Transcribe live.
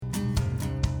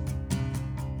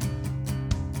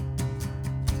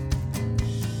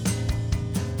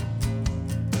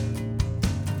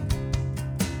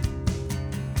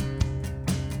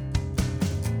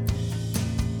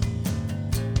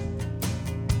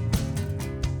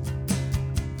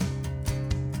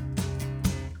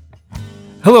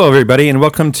Hello, everybody, and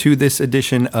welcome to this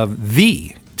edition of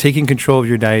the Taking Control of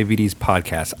Your Diabetes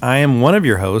podcast. I am one of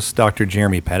your hosts, Dr.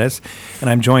 Jeremy Pettis, and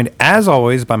I'm joined, as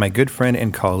always, by my good friend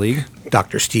and colleague,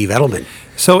 Dr. Steve Edelman.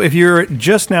 So if you're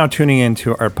just now tuning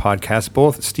into our podcast,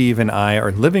 both Steve and I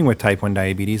are living with type 1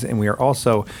 diabetes, and we are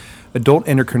also adult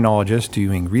endocrinologists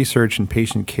doing research and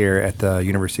patient care at the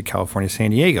University of California, San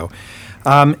Diego.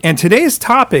 And today's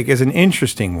topic is an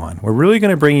interesting one. We're really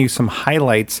going to bring you some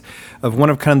highlights of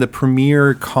one of kind of the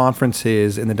premier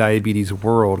conferences in the diabetes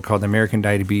world called the American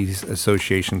Diabetes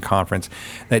Association Conference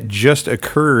that just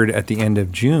occurred at the end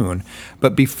of June.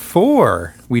 But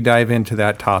before we dive into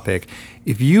that topic,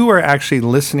 if you are actually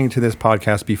listening to this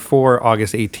podcast before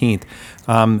August 18th,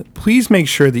 please make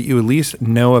sure that you at least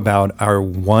know about our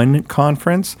ONE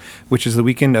conference, which is the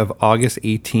weekend of August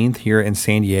 18th here in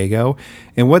San Diego.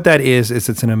 And what that is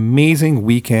it's an amazing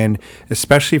weekend,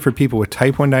 especially for people with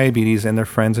type 1 diabetes and their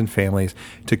friends and families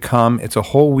to come. It's a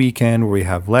whole weekend where we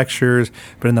have lectures,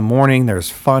 but in the morning there's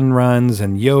fun runs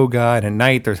and yoga, and at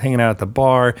night there's hanging out at the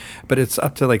bar. But it's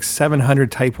up to like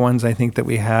 700 type 1s, I think, that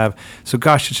we have. So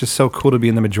gosh, it's just so cool to be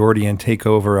in the majority and take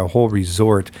over a whole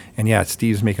resort. And yeah,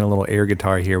 Steve's making a little air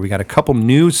guitar here. We got a couple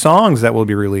new songs that we'll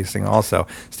be releasing also.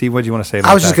 Steve, what do you want to say about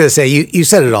that? I was just going to say, you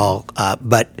said it all,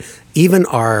 but even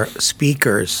our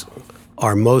speakers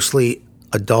are mostly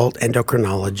adult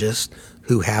endocrinologists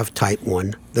who have type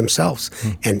 1 themselves.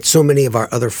 And so many of our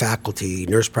other faculty,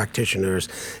 nurse practitioners,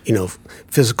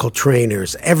 physical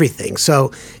trainers, everything.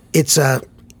 So it's I'm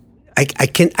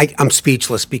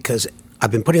speechless because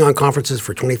I've been putting on conferences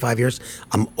for 25 years.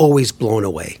 I'm always blown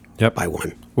away by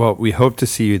one. Well, we hope to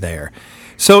see you there.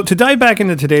 So to dive back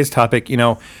into today's topic,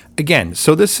 again,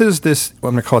 so this is I'm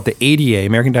going to call it the ADA,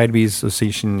 American Diabetes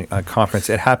Association Conference.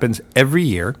 It happens every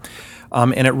year,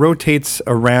 and it rotates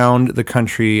around the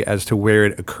country as to where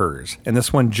it occurs. And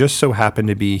this one just so happened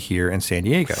to be here in San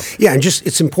Diego. Yeah, and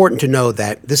it's important to know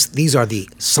that these are the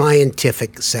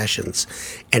scientific sessions,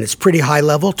 and it's pretty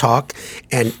high-level talk,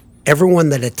 and everyone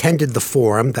that attended the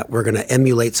forum that we're going to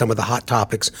emulate some of the hot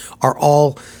topics are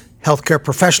all healthcare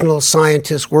professionals,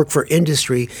 scientists, work for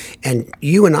industry, and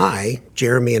you and I,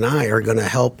 Jeremy and I, are going to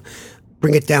help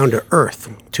bring it down to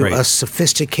earth to us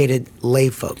sophisticated lay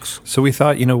folks. So we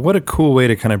thought, what a cool way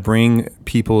to kind of bring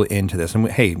people into this. And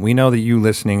hey, we know that you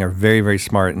listening are very, very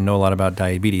smart and know a lot about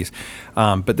diabetes.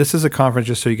 But this is a conference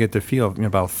just so you get to feel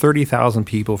about 30,000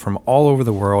 people from all over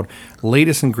the world.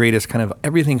 Latest and greatest, kind of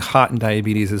everything hot in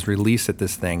diabetes is released at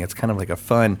this thing. It's kind of like a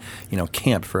fun,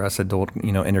 camp for us adult,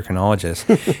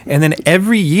 endocrinologists. And then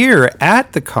every year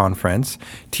at the conference,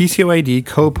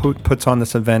 TCOID puts on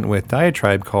this event with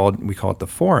Diatribe we call it the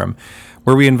Forum,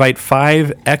 where we invite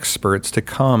 5 experts to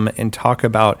come and talk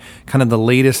about kind of the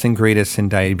latest and greatest in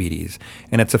diabetes.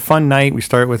 And it's a fun night. We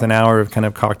start with an hour of kind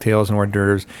of cocktails and hors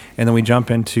d'oeuvres, and then we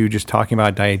jump into just talking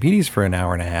about diabetes for an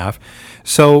hour and a half.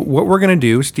 So what we're going to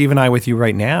do, Steve and I with you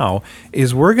right now,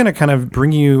 is we're going to kind of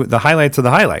bring you the highlights of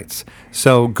the highlights.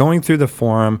 So going through the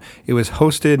forum, it was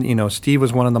hosted, Steve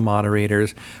was one of the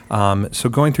moderators. So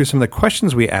going through some of the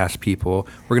questions we asked people,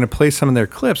 we're going to play some of their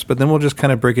clips, but then we'll just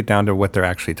kind of break it down to what they're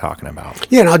actually talking about.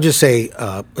 Yeah, and I'll just say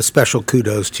a special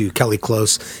kudos to Kelly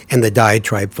Close and the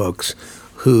Diatribe folks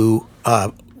who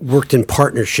worked in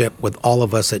partnership with all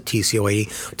of us at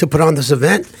TCOE to put on this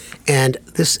event. And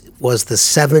this was the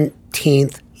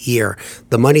 17th year.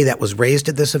 The money that was raised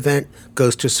at this event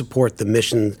goes to support the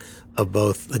mission of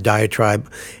both the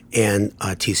Diatribe and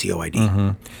TCOID. Mm-hmm.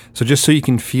 So just so you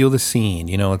can feel the scene,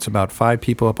 it's about 5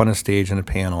 people up on a stage in a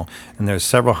panel, and there's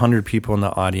several hundred people in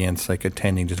the audience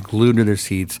attending, just glued to their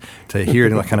seats to hear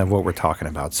kind of what we're talking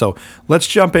about. So let's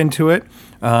jump into it.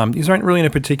 These aren't really in a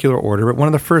particular order, but one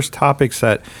of the first topics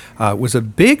that was a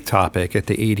big topic at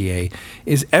the ADA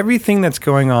is everything that's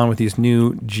going on with these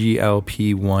new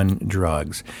GLP-1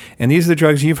 drugs. And these are the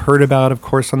drugs you've heard about, of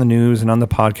course, on the news and on the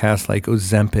podcast, like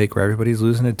Ozempic, where everybody's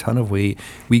losing a ton of weight,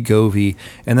 Wegovy,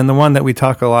 and then the one that we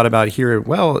talk a lot about here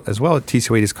as well at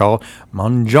TCOE is called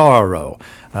Mounjaro.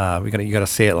 You got to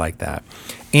say it like that.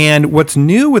 And what's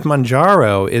new with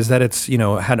Mounjaro is that it's,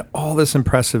 had all this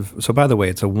impressive. So by the way,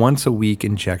 it's a once a week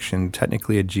injection,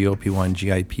 technically a GLP-1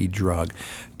 GIP drug,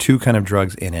 2 kind of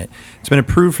drugs in it. It's been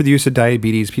approved for the use of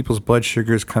diabetes. People's blood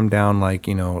sugars come down like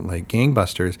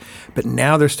gangbusters, but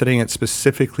now they're studying it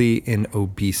specifically in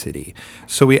obesity.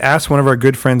 So we asked one of our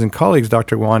good friends and colleagues,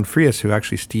 Dr. Juan Frias, who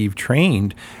actually Steve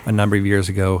trained a number of years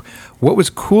ago, what was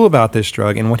cool about this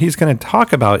drug, and what he's going to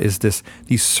talk about is these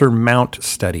SURMOUNT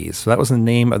studies. So that was the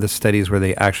name of the studies where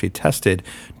they actually tested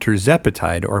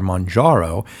tirzepatide or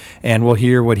Mounjaro, and we'll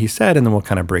hear what he said, and then we'll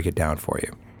kind of break it down for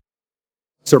you.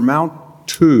 SURMOUNT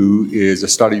 2 is a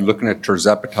study looking at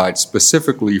tirzepatide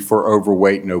specifically for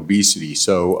overweight and obesity.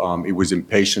 So it was in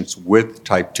patients with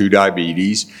type 2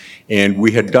 diabetes. And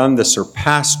we had done the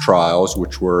SURPASS trials,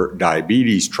 which were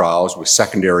diabetes trials with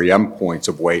secondary endpoints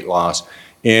of weight loss.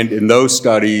 And in those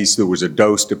studies, there was a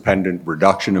dose-dependent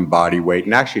reduction in body weight,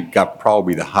 and actually got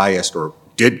probably the highest, or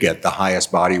did get the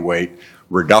highest body weight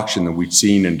reduction that we'd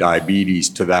seen in diabetes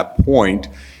to that point,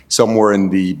 somewhere in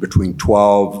the between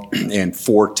 12 and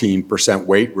 14%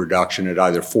 weight reduction at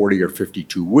either 40 or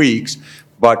 52 weeks.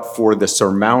 But for the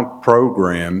SURMOUNT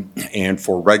program and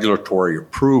for regulatory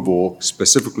approval,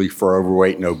 specifically for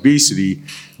overweight and obesity,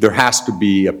 there has to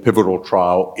be a pivotal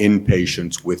trial in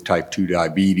patients with type 2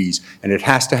 diabetes, and it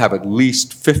has to have at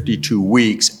least 52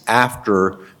 weeks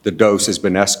after the dose has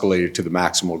been escalated to the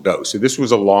maximal dose. So this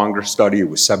was a longer study. It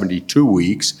was 72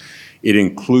 weeks. It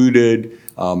included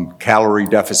calorie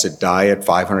deficit diet,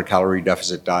 500 calorie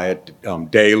deficit diet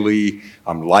daily,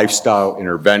 lifestyle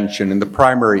intervention, and the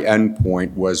primary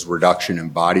endpoint was reduction in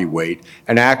body weight,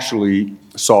 and actually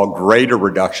saw greater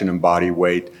reduction in body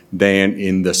weight than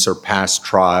in the SURPASS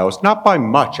trials, not by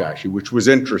much actually, which was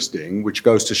interesting, which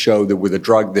goes to show that with a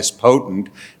drug this potent,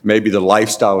 maybe the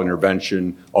lifestyle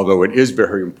intervention, although it is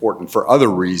very important for other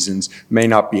reasons, may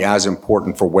not be as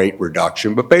important for weight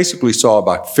reduction, but basically saw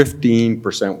about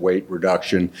 15% weight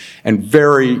reduction, and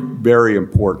very, very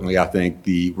importantly, I think,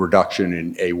 the reduction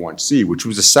in A1C, which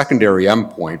was a secondary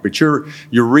endpoint, but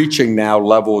you're reaching now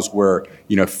levels where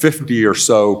 50 or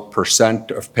so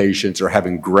percent of patients are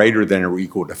having greater than or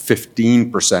equal to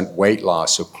 15% weight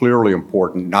loss. So clearly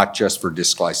important, not just for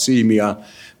dysglycemia,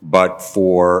 but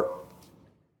for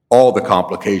all the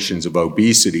complications of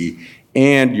obesity.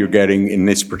 And you're getting, in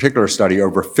this particular study,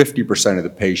 over 50% of the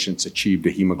patients achieved a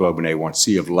hemoglobin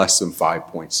A1C of less than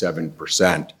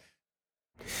 5.7%.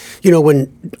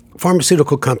 When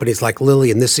pharmaceutical companies like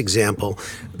Lilly, in this example,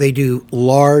 they do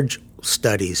large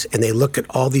studies and they look at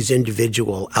all these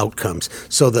individual outcomes.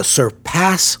 So the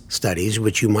SURPASS studies,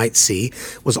 which you might see,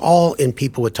 was all in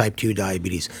people with type 2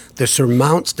 diabetes. The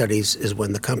SURMOUNT studies is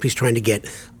when the company's trying to get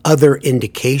other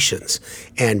indications.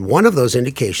 And one of those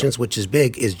indications, which is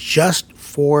big, is just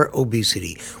for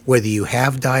obesity, whether you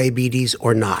have diabetes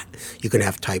or not. You can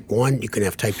have type 1, you can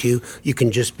have type 2, you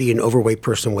can just be an overweight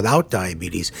person without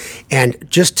diabetes. And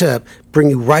just to bring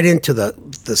you right into the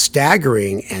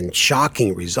staggering and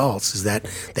shocking results is that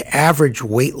the average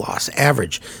weight loss,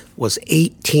 was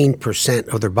 18%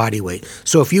 of their body weight.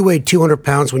 So if you weighed 200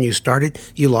 pounds when you started,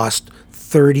 you lost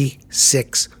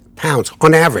 36 pounds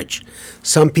on average.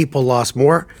 Some people lost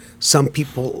more, some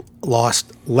people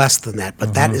lost less than that,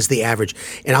 but that is the average.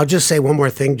 And I'll just say one more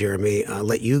thing, Jeremy, I'll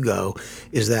let you go,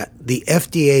 is that the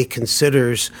FDA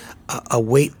considers a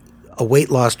weight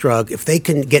loss drug, if they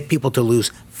can get people to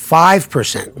lose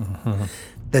 5%,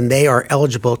 then they are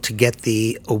eligible to get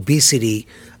the obesity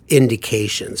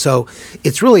indication. So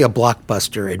it's really a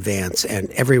blockbuster advance,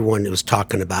 and everyone was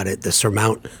talking about it, the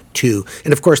SURMOUNT-2.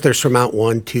 And of course, there's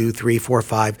SURMOUNT-1, 2, 3, 4,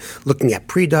 5, looking at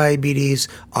prediabetes,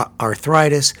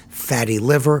 arthritis, fatty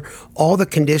liver, all the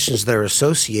conditions that are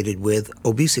associated with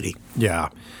obesity. Yeah.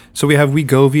 So we have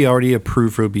Wegovy already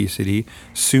approved for obesity.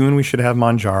 Soon we should have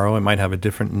Mounjaro. It might have a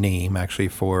different name actually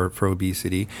for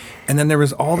obesity. And then there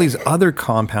was all these other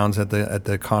compounds at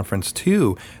the conference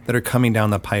too that are coming down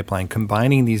the pipeline,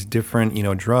 combining these different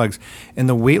drugs. And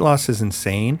the weight loss is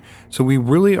insane. So we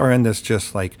really are in this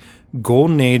just like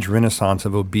golden age renaissance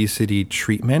of obesity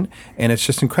treatment, and it's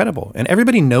just incredible. And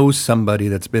everybody knows somebody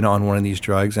that's been on one of these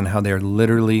drugs and how they're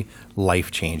literally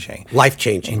life-changing.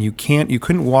 And you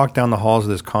couldn't walk down the halls of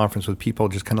this conference with people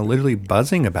just kind of literally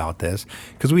buzzing about this,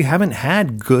 because we haven't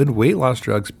had good weight loss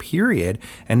drugs, period,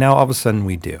 and now all of a sudden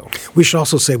we do. We should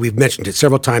also say we've mentioned it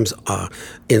several times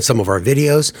in some of our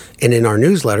videos, and in our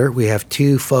newsletter, we have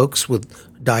 2 folks with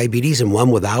diabetes and one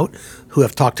without, who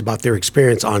have talked about their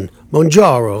experience on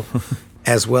Mounjaro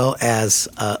as well as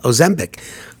Ozempic.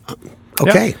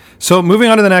 Okay. Yeah. So moving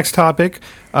on to the next topic,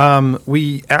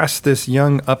 we asked this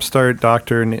young upstart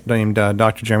doctor named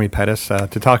Dr. Jeremy Pettis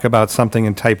to talk about something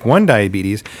in type 1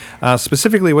 diabetes,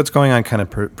 specifically what's going on, kind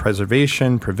of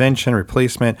preservation, prevention,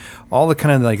 replacement, all the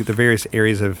kind of like the various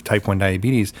areas of type 1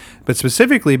 diabetes. But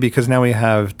specifically because now we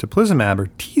have teplizumab or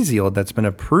Tzield that's been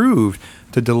approved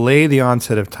to delay the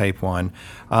onset of type 1,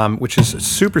 which is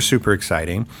super, super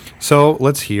exciting. So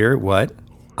let's hear what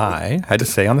I had to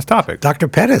say on this topic. Dr.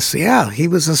 Pettis, yeah, he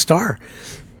was a star.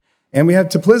 And we have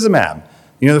teplizumab.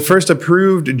 the first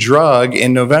approved drug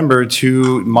in November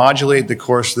to modulate the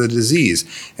course of the disease.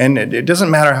 And it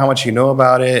doesn't matter how much you know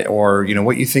about it or,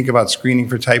 what you think about screening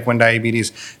for type 1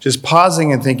 diabetes, just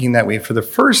pausing and thinking that we, for the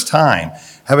first time,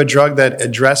 have a drug that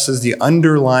addresses the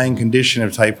underlying condition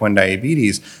of type 1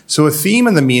 diabetes. So a theme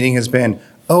of the meeting has been,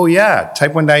 oh yeah,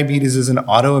 type 1 diabetes is an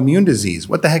autoimmune disease.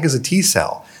 What the heck is a T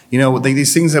cell?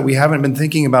 These things that we haven't been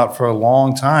thinking about for a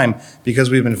long time because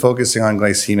we've been focusing on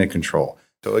glycemic control.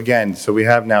 So we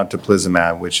have now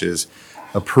teplizumab, which is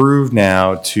approved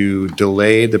now to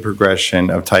delay the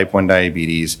progression of type 1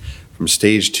 diabetes from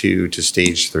stage 2 to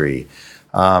stage 3.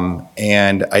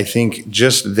 And I think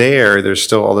just there's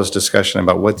still all this discussion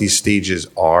about what these stages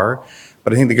are.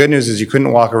 But I think the good news is you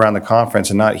couldn't walk around the conference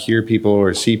and not hear people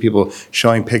or see people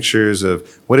showing pictures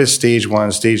of what is stage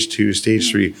 1, stage 2,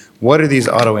 stage 3. What are these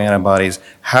autoantibodies?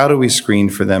 How do we screen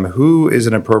for them? Who is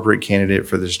an appropriate candidate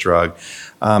for this drug?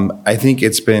 I think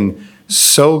it's been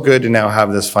so good to now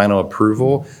have this final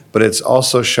approval, but it's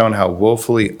also shown how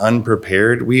woefully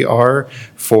unprepared we are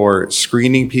for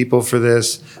screening people for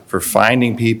this, for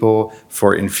finding people,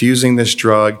 for infusing this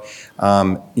drug.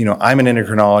 I'm an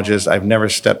endocrinologist. I've never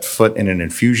stepped foot in an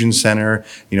infusion center.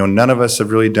 None of us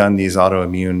have really done these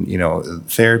autoimmune,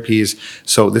 therapies.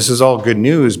 So this is all good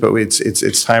news, but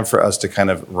it's time for us to kind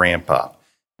of ramp up.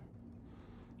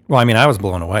 Well, I was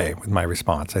blown away with my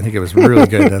response. I think it was really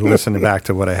good to listen back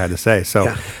to what I had to say.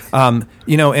 So, and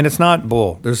it's not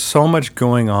bull. There's so much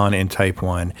going on in type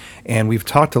 1, and we've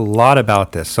talked a lot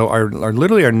about this. So our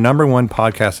number one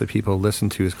podcast that people listen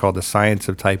to is called The Science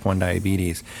of Type 1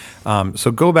 Diabetes.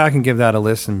 So go back and give that a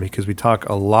listen because we talk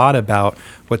a lot about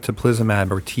what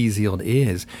teplizumab or Tzield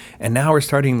is. And now we're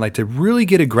starting to really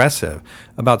get aggressive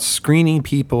about screening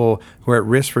people who are at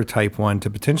risk for type 1 to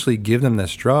potentially give them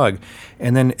this drug.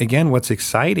 And then again, what's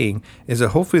exciting is that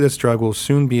hopefully this drug will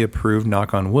soon be approved,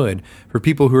 knock on wood, for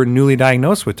people who are newly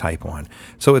diagnosed with type 1.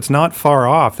 So it's not far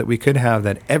off that we could have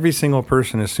that every single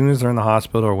person, as soon as they're in the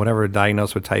hospital or whatever,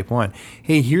 diagnosed with type 1,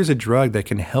 hey, here's a drug that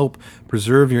can help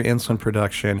preserve your insulin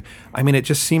production. It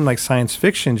just seemed like science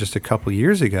fiction just a couple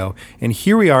years ago. And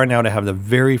here we are now to have the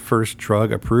very first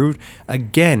drug approved.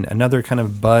 Again, another kind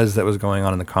of buzz that was going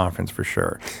on in the conference for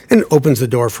sure. And it opens the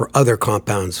door for other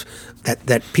compounds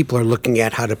that people are looking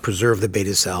at how to preserve the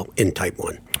beta cell in type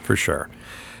 1. For sure.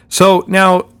 So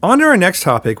now on to our next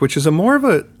topic, which is more of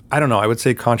a, I would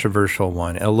say controversial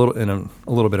one, in a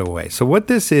little bit of a way. So what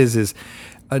this is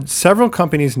several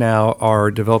companies now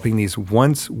are developing these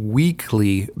once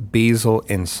weekly basal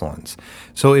insulins.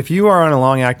 So if you are on a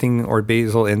long-acting or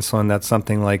basal insulin, that's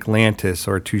something like Lantus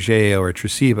or Toujeo or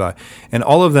Tresiba, and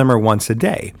all of them are once a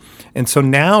day. And so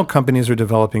now companies are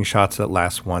developing shots that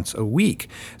last once a week.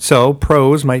 So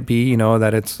pros might be,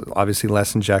 that it's obviously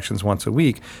less injections once a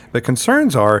week, but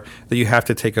concerns are that you have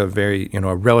to take a very,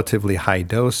 a relatively high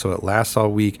dose so it lasts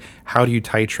all week. How do you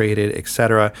titrate it, et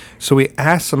cetera? So we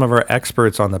asked some of our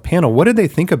experts on the panel, what did they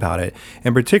think about it?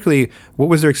 And particularly, what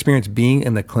was their experience being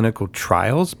in the clinical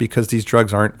trials? Because these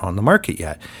drugs aren't on the market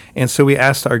yet. And so we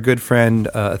asked our good friend,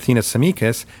 Athena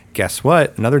Samikas, guess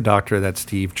what? Another doctor that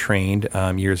Steve trained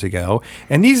years ago.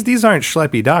 And these aren't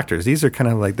schleppy doctors. These are kind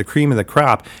of like the cream of the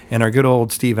crop. And our good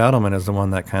old Steve Edelman is the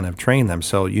one that kind of trained them.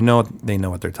 So they know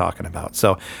what they're talking about.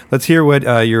 So let's hear what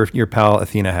your pal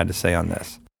Athena had to say on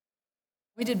this.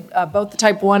 We did both the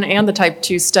type 1 and the type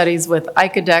 2 studies with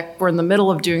Icodec. We're in the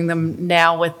middle of doing them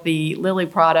now with the Lilly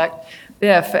product,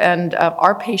 BIF, and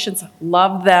our patients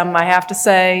love them. I have to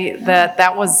say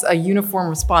that was a uniform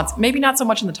response. Maybe not so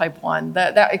much in the type 1.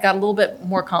 That it got a little bit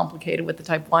more complicated with the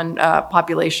type 1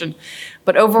 population.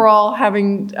 But overall,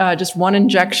 having just one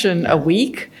injection a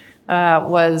week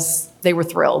they were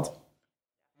thrilled.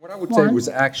 What I would say was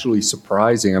actually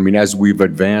surprising. As we've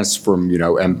advanced from,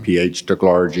 MPH to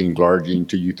glargine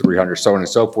to U300, so on and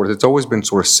so forth, it's always been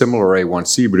sort of similar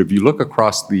A1C. But if you look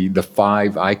across the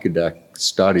 5 Icodec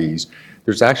studies,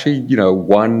 there's actually,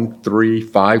 1, 3,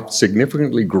 5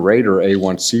 significantly greater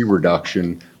A1C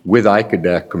reduction with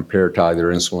Icodec compared to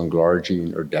either insulin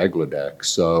glargine or degludec.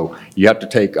 So you have to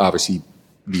take, obviously,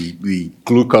 the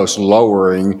glucose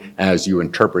lowering as you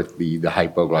interpret the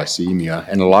hypoglycemia,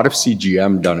 and a lot of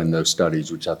CGM done in those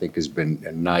studies, which I think has been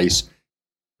nice.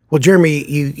 Well, Jeremy,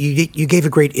 you gave a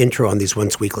great intro on these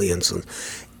once weekly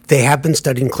insulins. They have been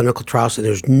studied in clinical trials, and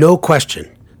there's no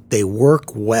question they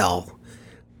work well.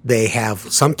 They have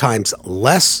sometimes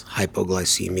less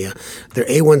hypoglycemia. Their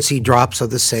A1C drops are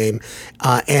the same,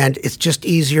 and it's just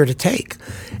easier to take.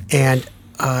 And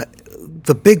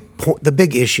the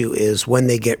big issue is when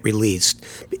they get released,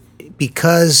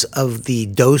 because of the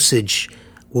dosage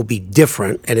will be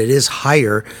different, and it is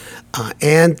higher,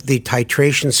 and the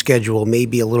titration schedule may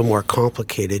be a little more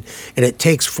complicated, and it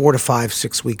takes 4 to 5,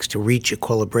 6 weeks to reach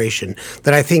equilibration,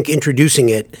 that I think introducing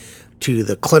it to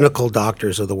the clinical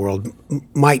doctors of the world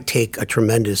might take a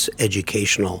tremendous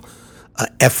educational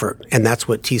effort, and that's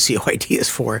what TCOID is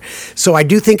for. So I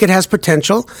do think it has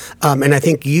potential, and I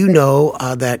think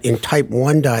that in type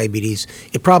 1 diabetes,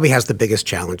 it probably has the biggest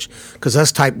challenge, because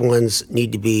us type 1s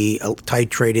need to be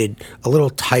titrated a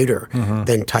little tighter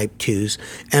than type 2s,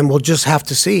 and we'll just have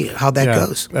to see how that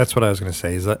goes. That's what I was going to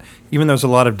say, is that even though there's a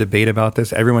lot of debate about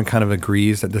this, everyone kind of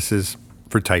agrees that this is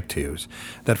for type 2s,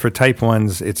 that for type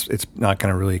 1s, it's not going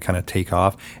to really kind of take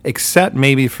off, except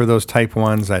maybe for those type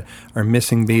 1s that are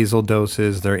missing basal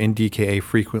doses, they're in DKA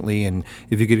frequently, and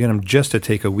if you could get them just to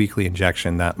take a weekly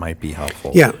injection, that might be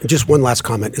helpful. Yeah, just one last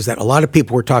comment is that a lot of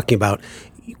people were talking about,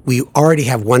 we already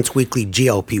have once weekly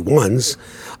GLP-1s,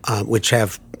 which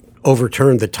have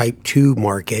overturned the type 2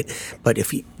 market, but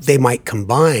they might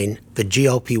combine the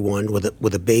GLP-1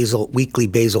 with a weekly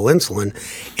basal insulin,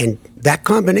 and that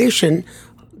combination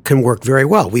can work very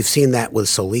well. We've seen that with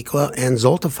Soliqua and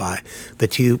Zoltify, the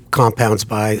two compounds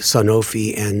by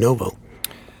Sanofi and Novo.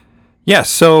 Yeah,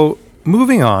 so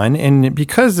moving on, and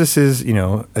because this is,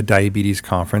 a diabetes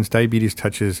conference, diabetes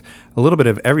touches a little bit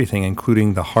of everything,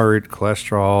 including the heart,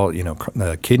 cholesterol,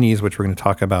 the kidneys, which we're going to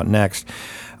talk about next.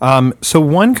 So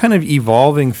one kind of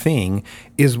evolving thing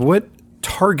is, what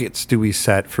targets do we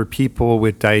set for people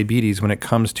with diabetes when it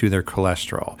comes to their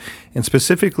cholesterol? And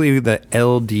specifically the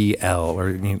LDL,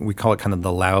 or we call it kind of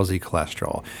the lousy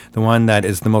cholesterol, the one that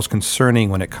is the most concerning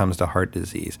when it comes to heart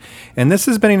disease. And this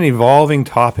has been an evolving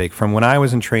topic. From when I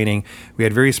was in training, we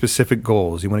had very specific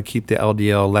goals. You want to keep the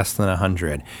LDL less than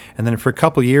 100. And then for a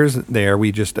couple of years there,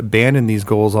 we just abandoned these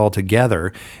goals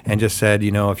altogether and just said,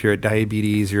 if you're at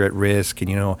diabetes, you're at risk,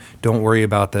 and, don't worry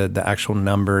about the actual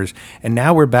numbers. And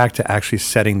now we're back to actually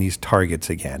setting these targets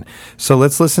again. So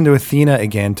let's listen to Athena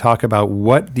again talk about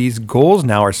what these goals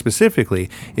now are specifically.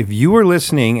 If you are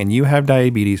listening and you have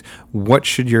diabetes, what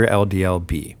should your LDL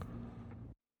be?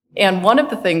 And one of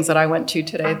the things that I went to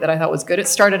today that I thought was good, it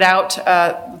started out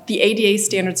the ADA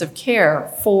standards of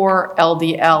care for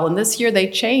LDL. And this year they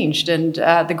changed. And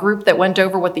the group that went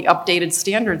over what the updated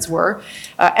standards were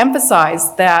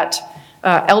emphasized that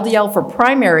LDL for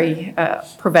primary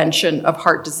prevention of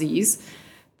heart disease,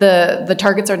 the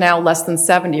targets are now less than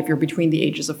 70 if you're between the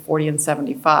ages of 40 and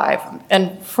 75.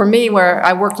 And for me, where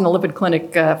I worked in a lipid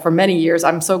clinic for many years,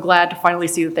 I'm so glad to finally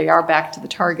see that they are back to the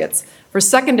targets. For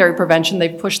secondary prevention,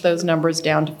 they've pushed those numbers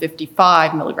down to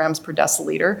 55 milligrams per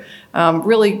deciliter,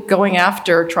 really going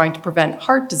after trying to prevent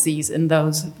heart disease in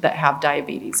those that have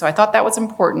diabetes. So I thought that was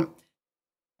important.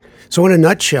 So in a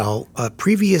nutshell,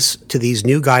 previous to these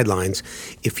new guidelines,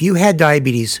 if you had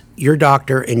diabetes, your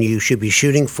doctor and you should be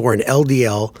shooting for an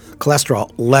LDL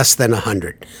cholesterol less than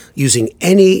 100, using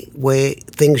any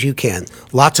things you can.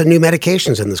 Lots of new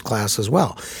medications in this class as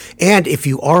well. And if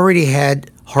you already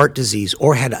had heart disease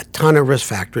or had a ton of risk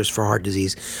factors for heart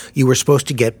disease, you were supposed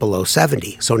to get below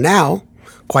 70. So now,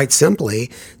 quite simply,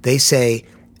 they say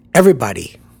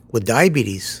everybody with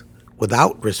diabetes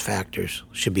without risk factors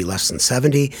should be less than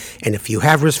 70. And if you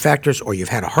have risk factors or you've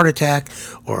had a heart attack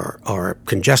or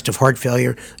congestive heart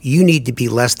failure, you need to be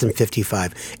less than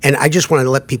 55. And I just want to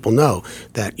let people know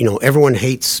that, everyone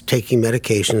hates taking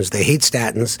medications. They hate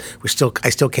statins. I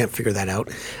still can't figure that out.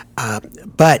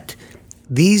 But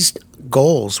these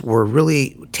goals were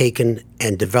really taken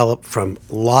and developed from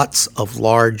lots of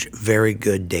large, very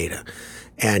good data.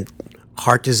 And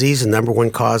heart disease is the number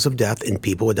one cause of death in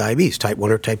people with diabetes, type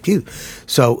 1 or type 2.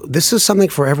 So this is something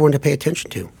for everyone to pay attention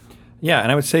to. Yeah,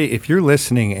 and I would say if you're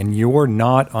listening and you're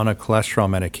not on a cholesterol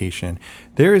medication,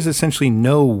 there is essentially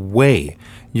no way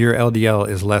your LDL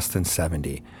is less than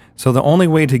 70. So the only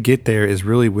way to get there is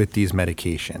really with these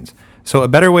medications. So a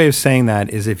better way of saying that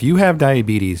is, if you have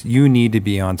diabetes, you need to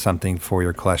be on something for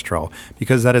your cholesterol,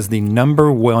 because that is the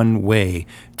number one way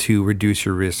to reduce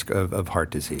your risk of heart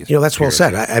disease. That's well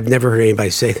said. I've never heard anybody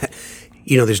say that.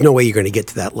 There's no way you're going to get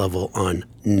to that level on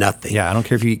nothing. Yeah, I don't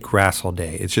care if you eat grass all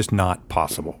day. It's just not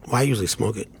possible. Well, I usually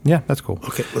smoke it. Yeah, that's cool.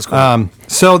 Okay, let's go.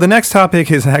 So the next topic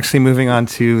is actually moving on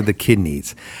to the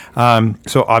kidneys.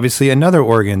 So obviously another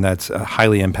organ that's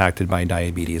highly impacted by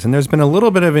diabetes. And there's been a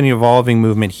little bit of an evolving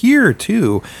movement here,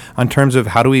 too, on terms of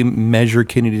how do we measure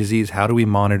kidney disease, how do we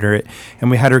monitor it.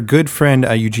 And we had our good friend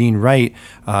Eugene Wright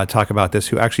talk about this,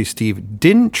 who actually Steve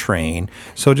didn't train.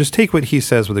 So just take what he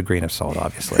says with a grain of salt,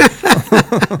 obviously.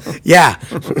 Yeah.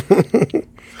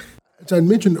 As I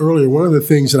mentioned earlier, one of the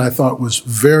things that I thought was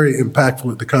very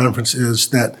impactful at the conference is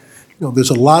that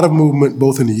there's a lot of movement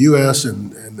both in the U.S.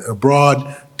 and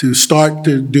abroad to start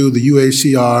to do the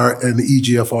UACR and the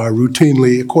EGFR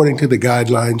routinely according to the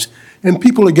guidelines. And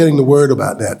people are getting the word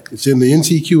about that. It's in the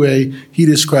NCQA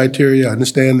HEDIS criteria. I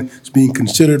understand it's being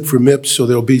considered for MIPS, so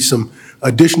there'll be some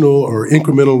additional or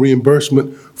incremental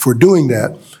reimbursement for doing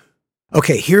that.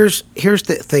 Okay, here's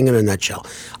the thing in a nutshell.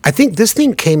 I think this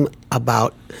thing came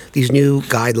about, these new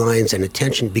guidelines and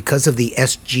attention, because of the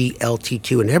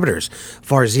SGLT2 inhibitors,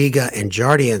 Farxiga and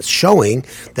Jardiance, showing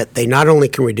that they not only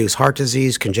can reduce heart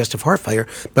disease, congestive heart failure,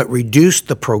 but reduce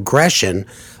the progression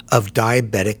of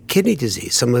diabetic kidney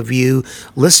disease. Some of you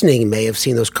listening may have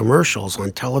seen those commercials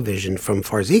on television from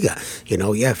Farxiga.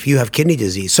 If you have kidney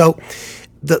disease. So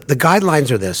the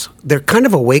guidelines are this. They're kind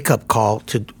of a wake-up call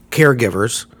to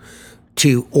caregivers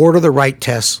to order the right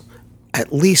tests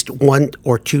at least 1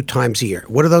 or 2 times a year.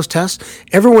 What are those tests?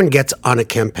 Everyone gets on a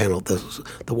chem panel, the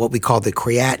what we call the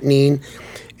creatinine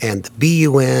and the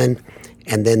BUN,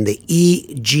 and then the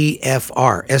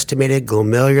EGFR, estimated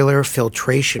glomerular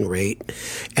filtration rate.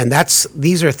 And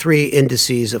these are 3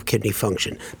 indices of kidney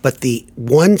function. But the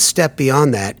one step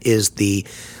beyond that is the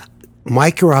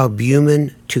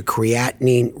microalbumin to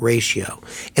creatinine ratio.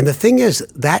 And the thing is,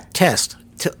 that test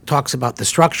talks about the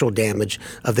structural damage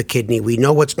of the kidney. We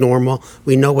know what's normal,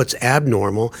 we know what's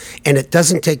abnormal, and it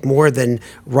doesn't take more than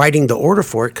writing the order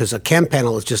for it, because a chem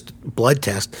panel is just a blood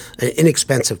test, an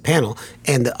inexpensive panel,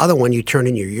 and the other one you turn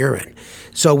in your urine.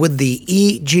 So with the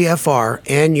EGFR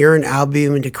and urine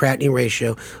albumin to creatinine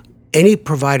ratio, any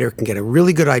provider can get a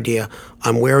really good idea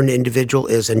on where an individual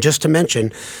is. And just to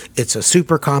mention, it's a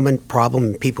super common problem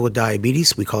in people with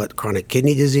diabetes. We call it chronic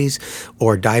kidney disease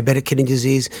or diabetic kidney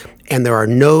disease. And there are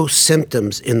no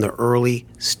symptoms in the early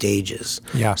stages.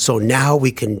 Yeah. So now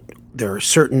there are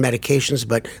certain medications,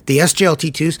 but the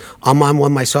SGLT2s, I'm on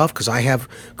one myself because I have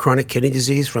chronic kidney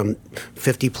disease from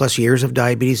 50 plus years of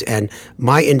diabetes, and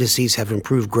my indices have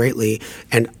improved greatly.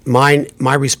 And my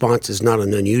response is not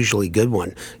an unusually good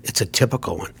one. It's a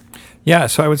typical one. Yeah,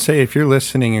 so I would say if you're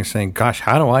listening, you're saying, gosh,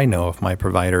 how do I know if my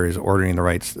provider is ordering the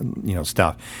right,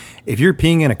 stuff? If you're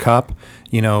peeing in a cup,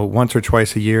 once or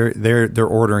twice a year, they're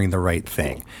ordering the right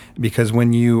thing. Because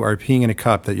when you are peeing in a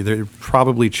cup, they're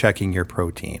probably checking your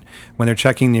protein. When they're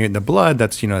checking the blood,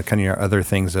 that's, kind of your other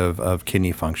things of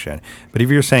kidney function. But if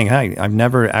you're saying, hey, I've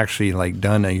never actually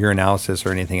done a urinalysis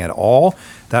or anything at all,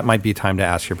 that might be time to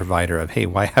ask your provider of, hey,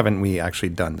 why haven't we actually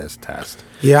done this test?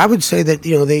 Yeah, I would say that,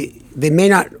 they may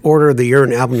not order the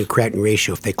urine albumin to creatinine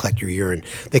ratio if they collect your urine.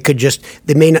 They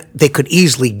could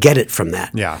easily get it from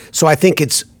that. Yeah. So I think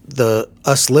it's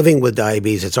us living with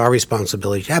diabetes, it's our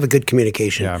responsibility to have a good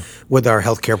communication with our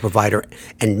healthcare provider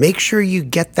and make sure you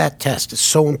get that test. It's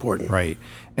so important. Right.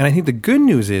 And I think the good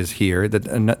news is here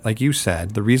that, like you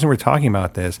said, the reason we're talking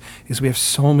about this is we have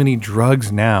so many drugs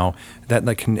now that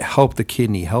can help the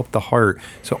kidney, help the heart.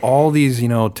 So all these,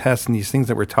 tests and these things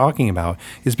that we're talking about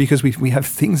is because we have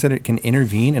things that it can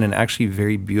intervene in an actually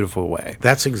very beautiful way.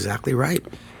 That's exactly right.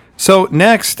 So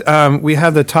next, we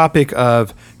have the topic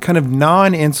of kind of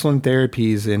non-insulin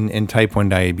therapies in type 1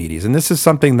 diabetes. And this is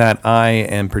something that I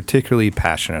am particularly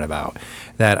passionate about,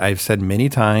 that I've said many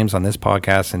times on this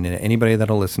podcast and anybody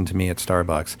that'll listen to me at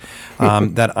Starbucks,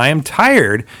 that I am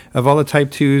tired of all the type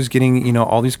 2s getting,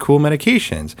 all these cool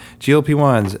medications,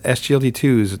 GLP-1s,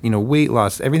 SGLT2s, weight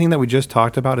loss. Everything that we just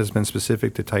talked about has been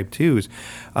specific to type 2s.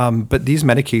 But these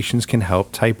medications can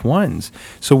help type 1s.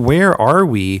 So where are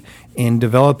we in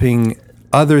developing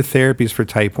other therapies for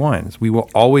type 1s? We will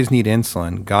always need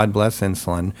insulin. God bless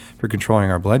insulin for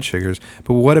controlling our blood sugars.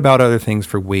 But what about other things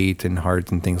for weight and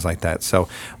heart and things like that? So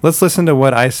let's listen to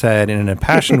what I said in an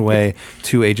impassioned way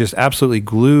to a just absolutely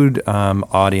glued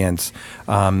audience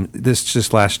this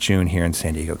just last June here in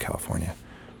San Diego, California.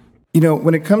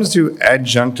 When it comes to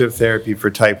adjunctive therapy for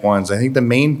type 1s, I think the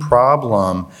main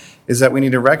problem is that we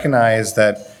need to recognize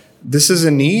that this is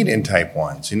a need in type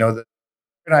 1s. The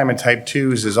paradigm in type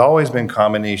 2s has always been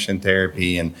combination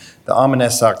therapy and the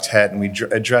Amonest octet, and we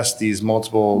addressed these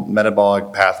multiple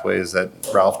metabolic pathways that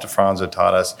Ralph DeFranzo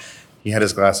taught us. He had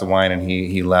his glass of wine and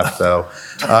he left, though.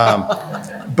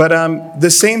 But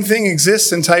the same thing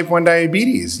exists in type 1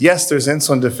 diabetes. Yes, there's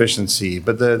insulin deficiency,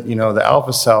 but the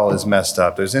alpha cell is messed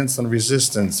up. There's insulin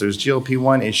resistance. There's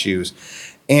GLP-1 issues.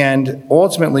 And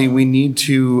ultimately, we need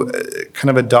to kind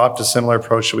of adopt a similar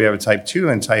approach that we have in type 2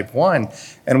 and type 1,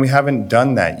 and we haven't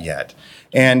done that yet.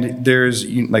 And there's,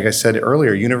 like I said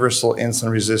earlier, universal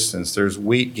insulin resistance, there's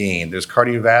weight gain, there's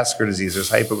cardiovascular disease,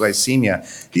 there's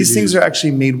hypoglycemia. These things are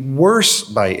actually made worse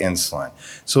by insulin.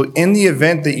 So in the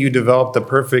event that you develop the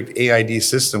perfect AID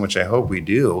system, which I hope we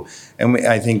do, and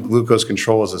I think glucose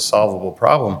control is a solvable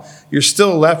problem, you're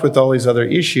still left with all these other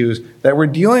issues that we're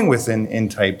dealing with in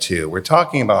type 2. We're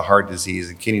talking about heart disease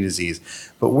and kidney disease,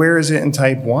 but where is it in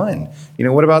type 1?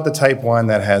 What about the type 1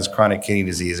 that has chronic kidney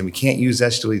disease and we can't use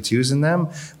SGLT2s in them?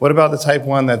 What about the type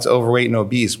 1 that's overweight and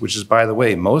obese, which is, by the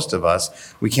way, most of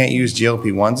us, we can't use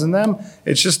GLP-1s in them?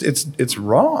 It's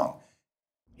wrong.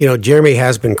 Jeremy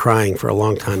has been crying for a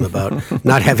long time about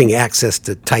not having access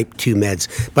to type 2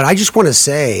 meds. But I just want to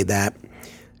say that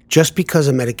just because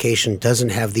a medication doesn't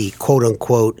have the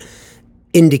quote-unquote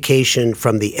indication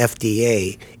from the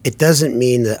FDA, it doesn't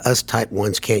mean that us type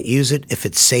 1s can't use it if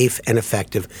it's safe and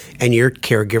effective and your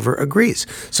caregiver agrees.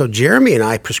 So Jeremy and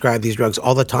I prescribe these drugs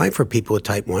all the time for people with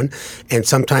type 1, and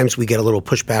sometimes we get a little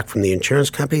pushback from the insurance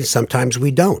company, sometimes we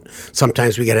don't.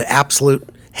 Sometimes we get an absolute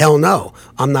hell no,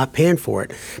 I'm not paying for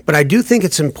it. But I do think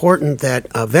it's important that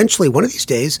eventually, one of these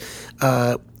days,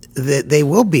 that they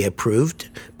will be approved.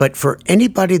 But for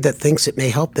anybody that thinks it may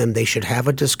help them, they should have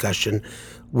a discussion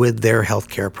with their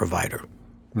healthcare provider.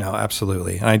 No,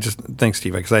 absolutely. And thanks,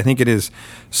 Steve, because I think it is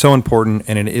so important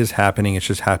and it is happening. It's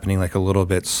just happening like a little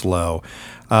bit slow.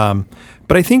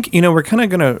 But I think, we're kind of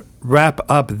going to wrap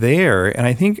up there. And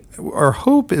I think our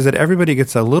hope is that everybody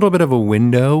gets a little bit of a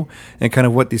window and kind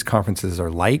of what these conferences are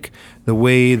like, the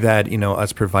way that,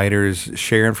 us providers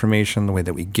share information, the way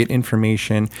that we get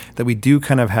information, that we do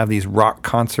kind of have these rock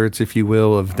concerts, if you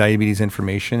will, of diabetes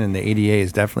information. And the ADA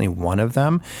is definitely one of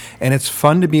them. And it's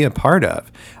fun to be a part of.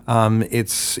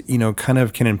 It's, kind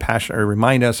of can impassion or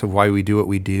remind us of why we do what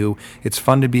we do. It's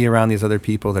fun to be around these other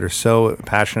people that are so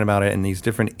passionate about it in these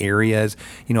different areas.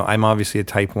 I'm obviously a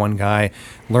type 1 guy,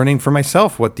 learning for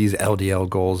myself what these LDL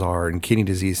goals are and kidney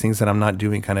disease, things that I'm not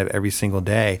doing kind of every single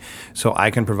day, so I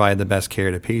can provide the best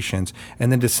care to patients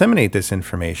and then disseminate this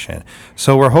information.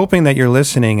 So we're hoping that you're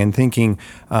listening and thinking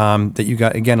that you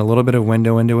got, again, a little bit of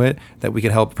window into it, that we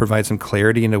could help provide some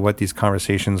clarity into what these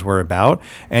conversations were about,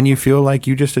 and you feel like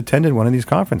you just attended one of these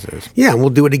conferences. Yeah, and we'll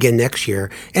do it again next year.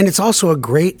 And it's also a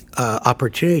great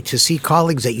opportunity to see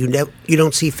colleagues that you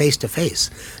don't see face to face,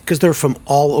 because they're from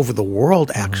all over the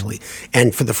world, actually. Mm-hmm.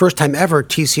 And for the first time ever,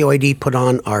 TCOID put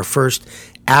on our first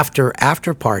after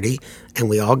party, and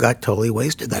we all got totally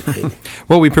wasted that night.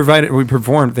 Well, we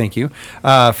performed, thank you,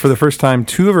 for the first time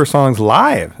 2 of our songs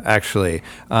live, actually.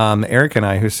 Eric and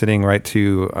I, who's sitting right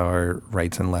to our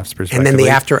rights and lefts respectively. And then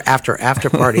the after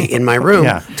party in my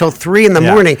room till 3 in the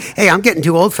morning. Hey, I'm getting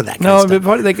too old for that kind of stuff.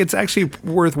 But it's actually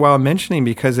worthwhile mentioning,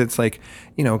 because it's like,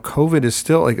 COVID is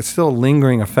still it's still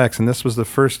lingering effects, and this was the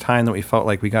first time that we felt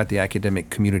like we got the academic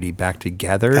community back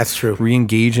together. That's true.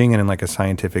 Re-engaging and in like a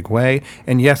scientific way.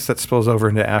 And yes, that spills over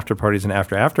into after parties and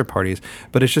after parties,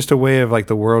 but it's just a way of like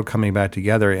the world coming back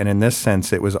together. And in this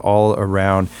sense, it was all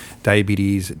around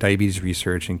diabetes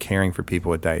research and caring for people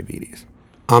with diabetes.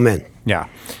 Amen. Yeah.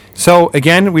 So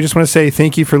again, we just want to say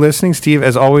thank you for listening. Steve,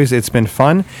 as always, it's been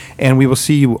fun. And we will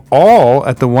see you all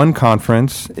at the One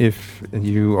Conference if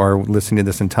you are listening to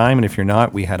this in time. And if you're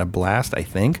not, we had a blast, I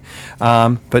think.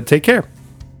 But take care.